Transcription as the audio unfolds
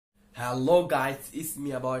Hello guys, it's me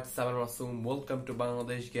about সামান Masum. Welcome to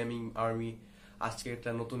Bangladesh gaming army. আজকে একটা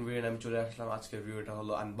নতুন ভিডিও আমি চলে আসলাম। আজকের ভিডিওটা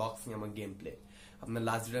হলো আনবক্সিং আমার গেম প্লে। আপনার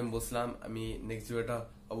লাস্ট ভিডিও আমি বলছিলাম আমি নেক্সট ভিডিওটা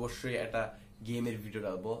অবশ্যই একটা গেমের ভিডিও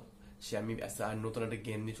ডালবো। আমি নতুন একটা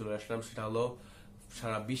গেম নিয়ে চলে আসলাম। সেটা হলো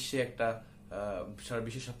সারা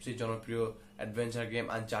বিশ্বের সবচেয়ে জনপ্রিয় অ্যাডভেঞ্চার গেম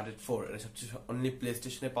আনচার্টেড 4। এটা সবচেয়ে অনলি প্লে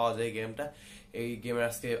স্টেশনে পাওয়া যায় গেমটা। এই গেমের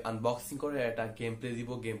আজকে আনবক্সিং করে একটা গেম প্লে দিব।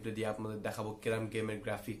 গেম প্লে দিয়ে আপনাদের দেখাবো কিরম গেমের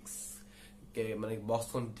গ্রাফিক্স, মানে বক্স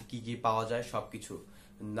কি কি পাওয়া যায় সবকিছু।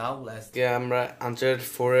 নাও আজকে আমরা আনচার্টেড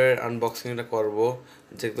 4 এর আনবক্সিংটা করব।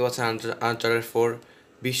 দেখতে পাচ্ছেন আনচার্টেড 4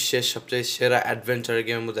 বিশ্বের সবচেয়ে সেরা অ্যাডভেঞ্চার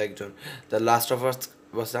গেমের মধ্যে একজন। The last of us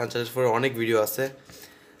bus Uncharted 4 এর অনেক ভিডিও আছে।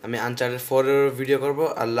 আমি আনচার্টেড 4 এর ভিডিও করব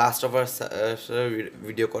আর লাস্ট অফ আস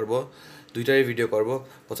ভিডিও করব, দুইটারই ভিডিও করব।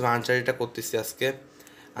 প্রথমে আনচার্টেডটা করতেছি আজকে।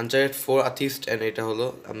 আনচার্টেড 4 আর্টিস্ট এন্ড এটা হলো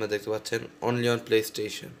আপনারা দেখতে পাচ্ছেন অনলি অন প্লে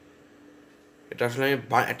স্টেশন। এটা আসলে আমি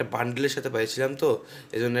একটা বান্ডেলের সাথে পাইছিলাম, তো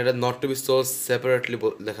এই জন্য এটা not to B sold separately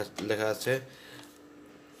লেখা আছে।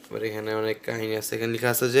 এবার এখানে অনেক কাহিনী আছে। এখানে লেখা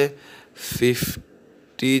আছে যে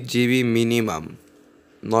 50 GB minimum,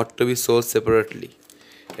 not to B sold separately.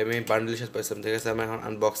 আমি বান্ডেলের সাথে পাইছিলাম। ঠিক আছে, আমি এখন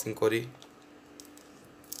আনবক্সিং করি।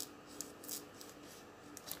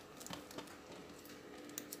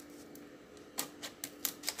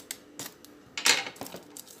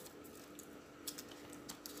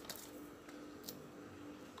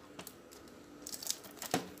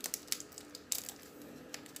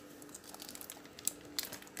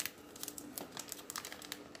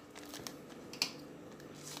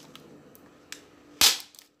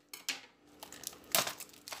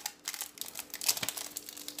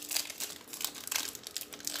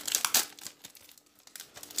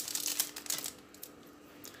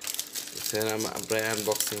 প্রায়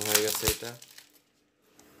আনবক্সিং হয়ে গেছে।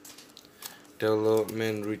 এটা হলো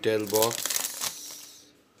মেন রিটেল বক্স,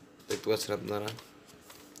 দেখতে পাচ্ছেন আপনারা।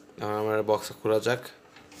 আমার বক্সটা খোলা যাক।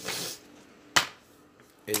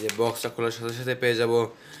 এই যে বক্সটা খোলার সাথে সাথে পেয়ে যাব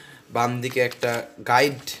বাম দিকে একটা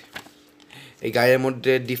গাইড। এই গাইডের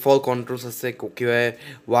মধ্যে ডিফল্ট কন্ট্রোলস আছে, কীভাবে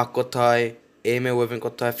ওয়াক করতে হয়, এম এ ওয়েপেন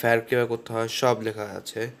করতে হয়, ফায়ার কীভাবে করতে হয়, সব লেখা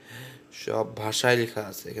আছে। সব ভাষায় লেখা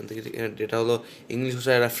আছে এখান থেকে। এটা হলো ইংলিশ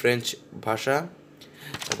ভাষা, এটা ফ্রেঞ্চ ভাষা।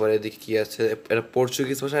 তারপরে এদিকে কী আছে, এটা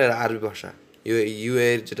পর্তুগিজ ভাষা, এটা আরবি ভাষা, ইউএ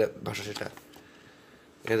এর যেটা ভাষা সেটা।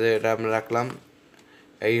 এটা আমরা রাখলাম।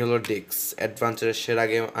 এই হলো ডিস্ক, অ্যাডভেঞ্চারের সেরা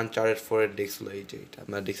গেম আনচার্টেড 4 এর ডিস্ক হলো এইটা।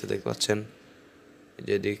 আপনারা ডিস্কে দেখতে পাচ্ছেন, এই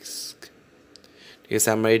যে ডিস্ক। ঠিক আছে,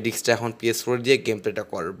 আমরা এই ডিস্কটা এখন PS4 দিয়ে গেম প্লেটা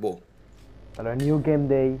করবো। তাহলে নিউ গেম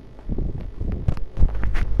দেই।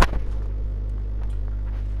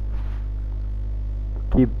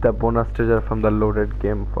 Keep the bonus treasure from the loaded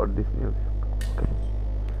game for this new game. Okay.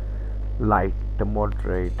 Light, the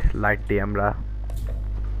moderate light দিয়ে আমরা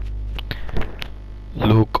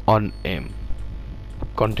look on aim.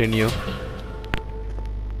 Continue.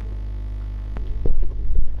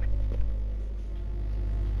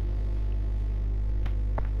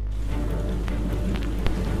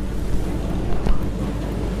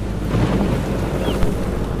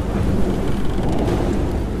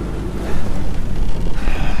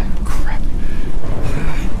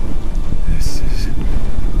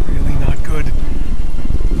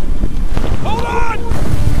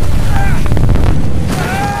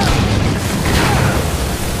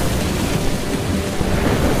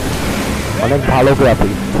 অনেক ভালো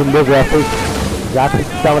গ্রাফিক্স, সুন্দর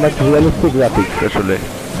গ্রাফিক্সটা অনেক রিয়েলিস্টিক গ্রাফিক্স আসলে।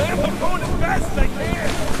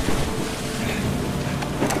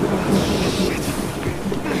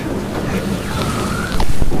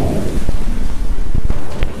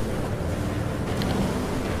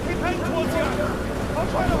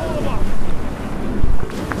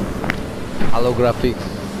 ভালো গ্রাফিক্স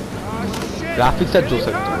আর জোস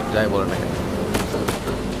একদম, যাই বলে না।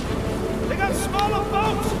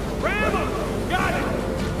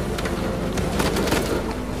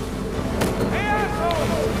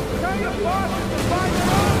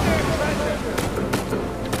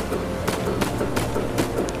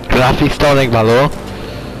 গ্রাফিক্সটা অনেক ভালো।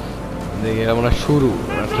 দেখে মনে শুরু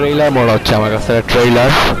ট্রেইলার মনে হচ্ছে আমার কাছে,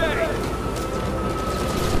 trailer.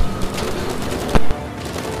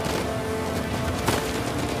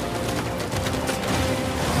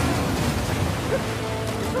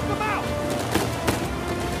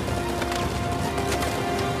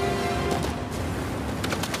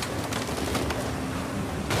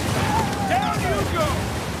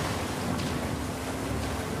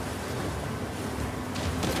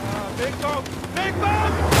 Big boat! Big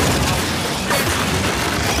boat!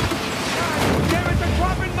 Damn it, they're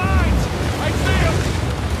dropping mines! I see them!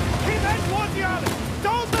 Keep heading towards the island!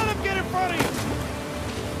 Don't let them get in front of you!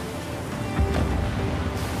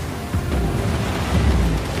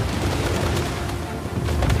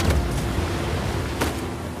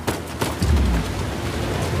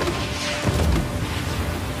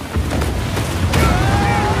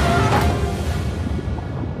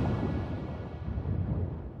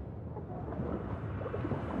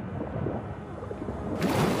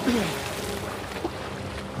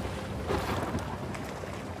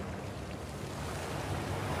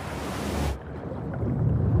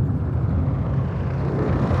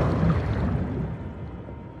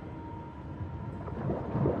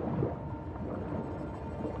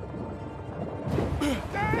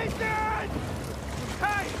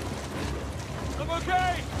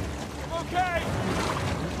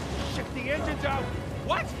 engine's out.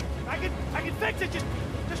 What? I can fix it.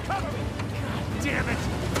 Just cover me. God damn it.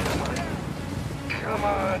 Come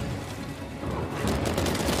on.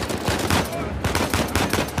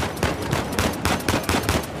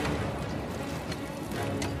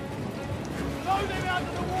 Throw them out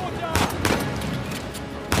of the water.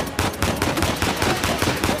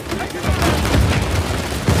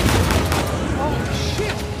 Oh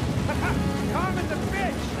shit! Carmen the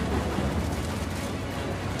fish.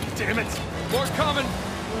 Damn it! More coming!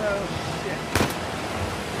 Well, shit.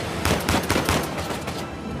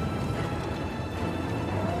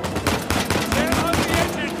 Stand on the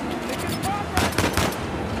engine! Making progress!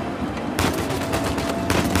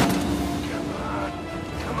 Come on!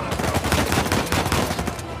 Come on, bro!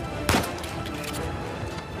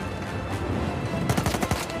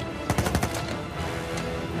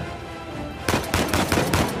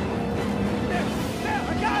 There!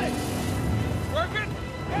 I got it! Working?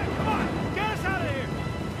 Yeah, come on! Get us out of here!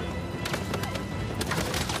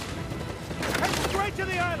 Head straight to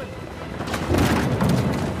the island!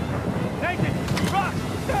 Nathan! Rock!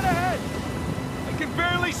 Dead ahead! I can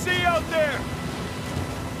barely see out there!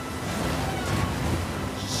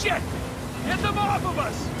 Shit! Get them off of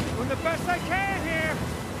us! Doing the best I can here!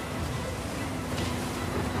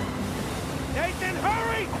 Nathan,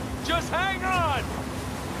 hurry! Just hang on!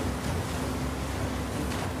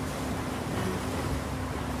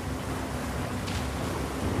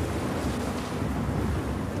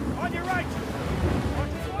 On your right!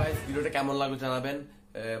 Guys ভিডিওটা কেমন লাগলো জানাবেন,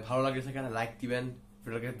 ভালো লাগলে সেখানে like দিবেন,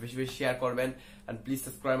 ভিডিওটাকে বেশি বেশি শেয়ার করবেন and please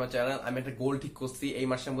subscribe my channel. আমি একটা গোল ঠিক করছি এই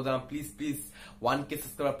মাসের মধ্যে, আমি প্লিজ 1K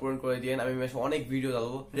সাবস্ক্রাইবার পূরণ করে দিয়েন। আমি মাসে অনেক ভিডিও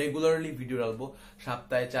ঢালবো, রেগুলারলি ভিডিও ঢালবো,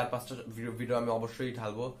 সপ্তাহে 4-5টা ভিডিও আমি অবশ্যই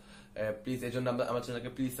ঢালবো। প্লিজ এই জন্য আমার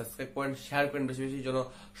চ্যানেলকে প্লিজ সাবস্ক্রাইব করেন, শেয়ার করেন বেশি বেশি, যেন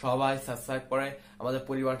সবাই সাবস্ক্রাইব করে আমাদের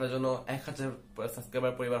পরিবারটা যেন 1000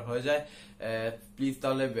 সাবস্ক্রাইবার পরিবার হয়ে যায়। প্লিজ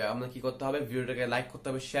তাহলে আমাদের কি করতে হবে, ভিডিওটাকে লাইক করতে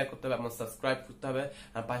হবে, শেয়ার করতে হবে, আপনার সাবস্ক্রাইব করতে হবে,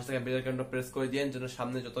 আর পাশে থাকা বেল আইকনটা প্রেস করে দিন যেন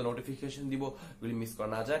সামনে যত নোটিফিকেশন দিব ওগুলি মিস করা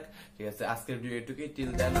না যাক। ঠিক আছে, আজকের ভিডিও এটুকুই।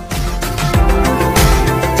 Till then.